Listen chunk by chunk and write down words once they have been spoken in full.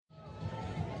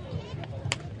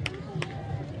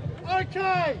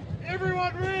Okay,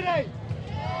 everyone ready?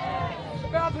 Yeah.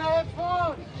 About to have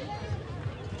fun.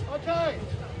 Okay,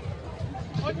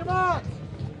 on your mark,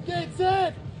 get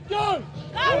set, go!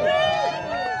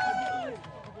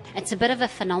 It's a bit of a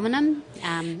phenomenon,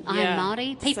 Iron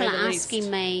Māori. People are asking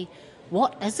me,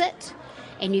 what is it?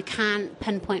 And you can't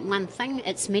pinpoint one thing,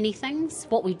 it's many things.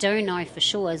 What we do know for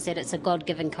sure is that it's a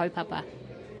God-given kaupapa.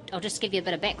 I'll just give you a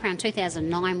bit of background.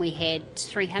 2009 we had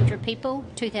 300 people,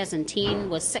 2010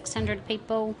 was 600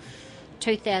 people,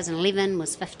 2011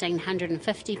 was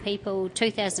 1,550 people,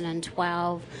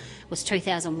 2012 was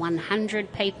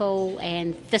 2,100 people,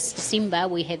 and this December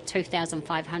we have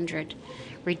 2,500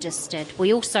 registered.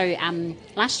 We also,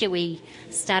 last year we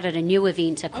started a new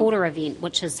event, a quarter event,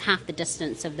 which is half the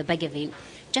distance of the big event,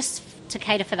 just to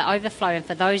cater for the overflow and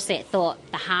for those that thought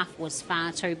the half was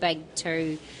far too big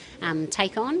to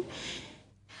take on.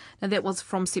 Now that was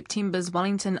from September's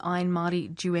Wellington Iron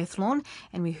Māori Duathlon,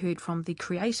 and we heard from the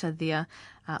creator there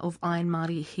of Iron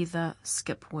Māori, Heather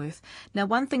Skipworth. Now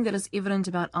one thing that is evident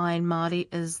about Iron Māori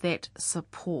is that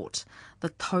support, the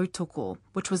tautoko,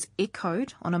 which was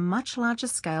echoed on a much larger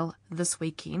scale this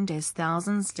weekend as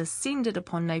thousands descended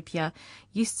upon Napier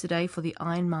yesterday for the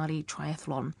Iron Māori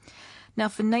triathlon. Now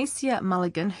for Nasir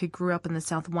Mulligan, who grew up in the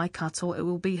South Waikato, it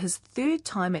will be his third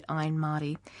time at Iron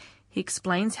Māori. He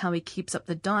explains how he keeps up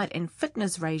the diet and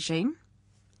fitness regime,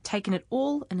 taking it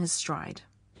all in his stride.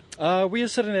 We are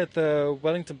sitting at the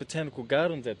Wellington Botanical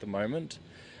Gardens at the moment,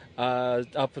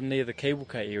 up near the cable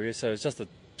car area, so it's just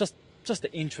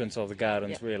the entrance of the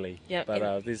gardens, really. Yep.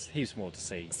 But there's heaps more to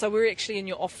see. So we're actually in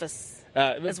your office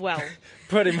as well?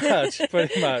 Pretty much.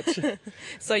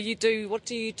 So what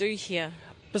do you do here?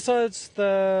 Besides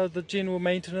the general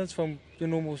maintenance from the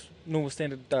normal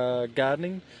standard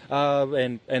gardening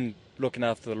and looking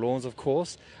after the lawns, of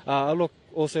course, I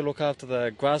also look after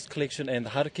the grass collection and the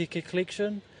harakeke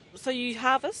collection. So you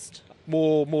harvest?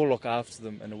 More look after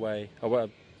them in a way.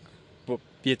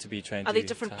 Yet to be trained. Are there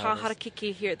different pa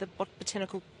harakeke here at the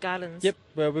Botanical Gardens? Yep,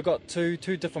 well, we've got two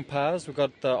different pars. We've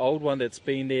got the old one that's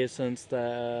been there since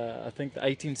I think the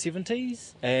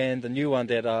 1870s, and the new one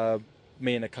that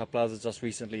me and a couple others just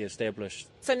recently established.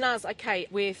 So Naz, okay,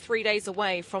 we're 3 days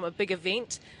away from a big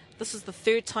event. This is the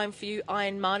third time for you,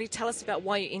 Iron Māori. Tell us about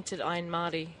why you entered Iron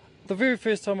Māori. The very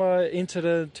first time I entered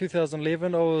in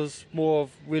 2011, I was more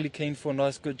of really keen for a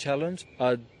nice, good challenge.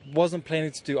 I wasn't planning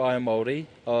to do Iron Māori.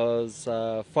 I was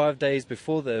 5 days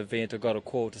before the event. I got a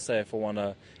call to say if I want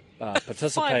to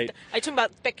participate. Are you talking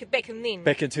about back in then?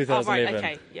 Back in 2011. Oh, right,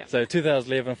 okay, yeah. So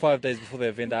 2011, 5 days before the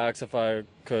event, I asked if I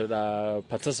could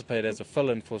participate as a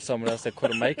fill-in for someone else that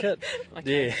couldn't make it.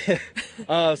 Okay.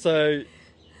 Yeah. So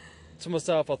to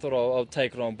myself, I thought I'll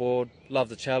take it on board. Love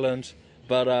the challenge.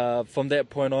 But from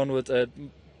that point onwards, it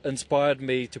inspired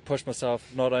me to push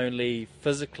myself not only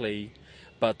physically,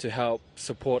 but to help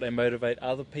support and motivate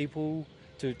other people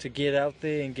to get out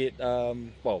there and get,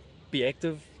 be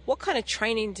active. What kind of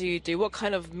training do you do? What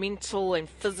kind of mental and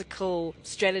physical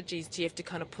strategies do you have to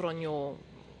kind of put on your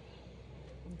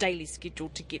daily schedule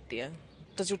to get there?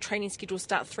 Does your training schedule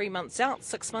start 3 months out,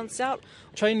 6 months out?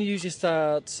 Training usually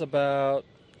starts about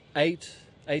 8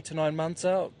 to 9 months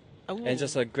out. Ooh. And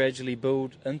just gradually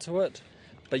build into it.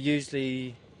 But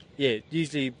usually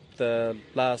the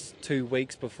last 2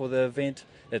 weeks before the event,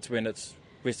 that's when it's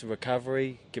rest and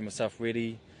recovery, get myself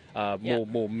ready,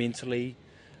 more mentally.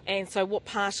 And so what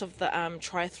part of the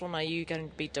triathlon are you going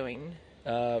to be doing?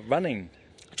 Running.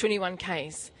 21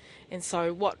 Ks. And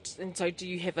so do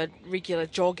you have a regular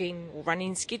jogging or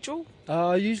running schedule?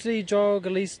 I usually jog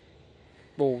at least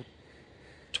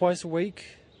twice a week,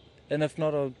 and if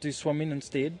not, I'll do swimming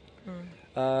instead.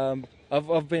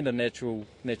 I've been a natural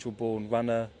born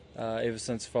runner ever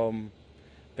since from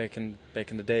back in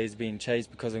the days being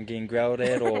chased because I'm getting growled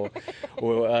at,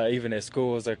 or even at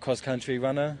school as a cross country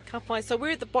runner. So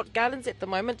we're at the Bot Gardens at the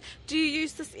moment. Do you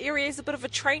use this area as a bit of a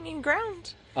training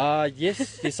ground?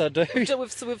 Yes I do. So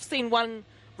we've seen one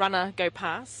runner go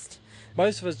past.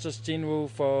 Most of it's just general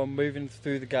from moving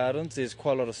through the gardens. There's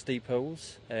quite a lot of steep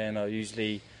hills, and I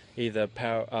usually either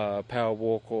power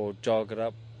walk or jog it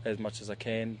up as much as I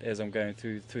can as I'm going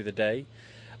through the day.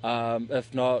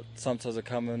 If not, sometimes I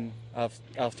come in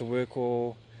after work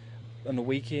or on the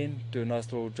weekend, do a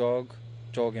nice little jog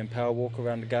and power walk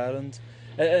around the gardens.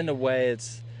 In a way,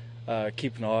 it's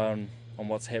keeping an eye on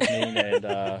what's happening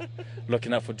and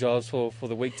looking up for jobs for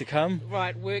the week to come.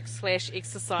 Right,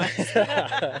 work/exercise.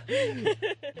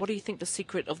 What do you think the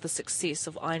secret of the success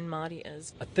of Iron Māori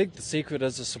is? I think the secret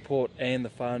is the support and the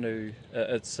whānau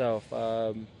itself.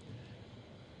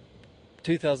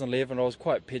 2011, I was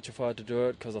quite petrified to do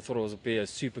it because I thought it would be a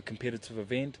super competitive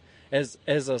event. As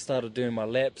I started doing my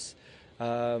laps,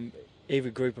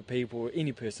 every group of people,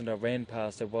 any person that ran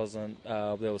past that wasn't,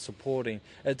 they were supporting.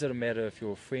 It didn't matter if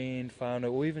you're a friend,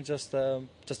 whānau, or even just a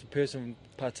person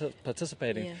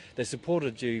participating. Yeah. They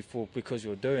supported you because you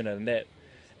were doing it,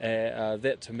 and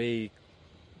that to me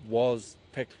was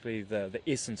practically the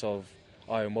essence of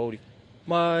Ai Māori.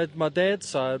 My dad's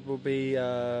side will be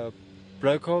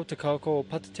Rauko, Te Kauko,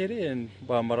 Patatere, and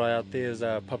my marae out there is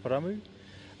Paparamu.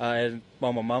 And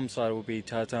my mum's side will be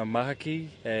Tātā Mahaki,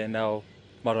 and our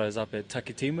marae is up at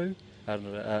Takitimu, out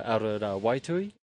at Waitui.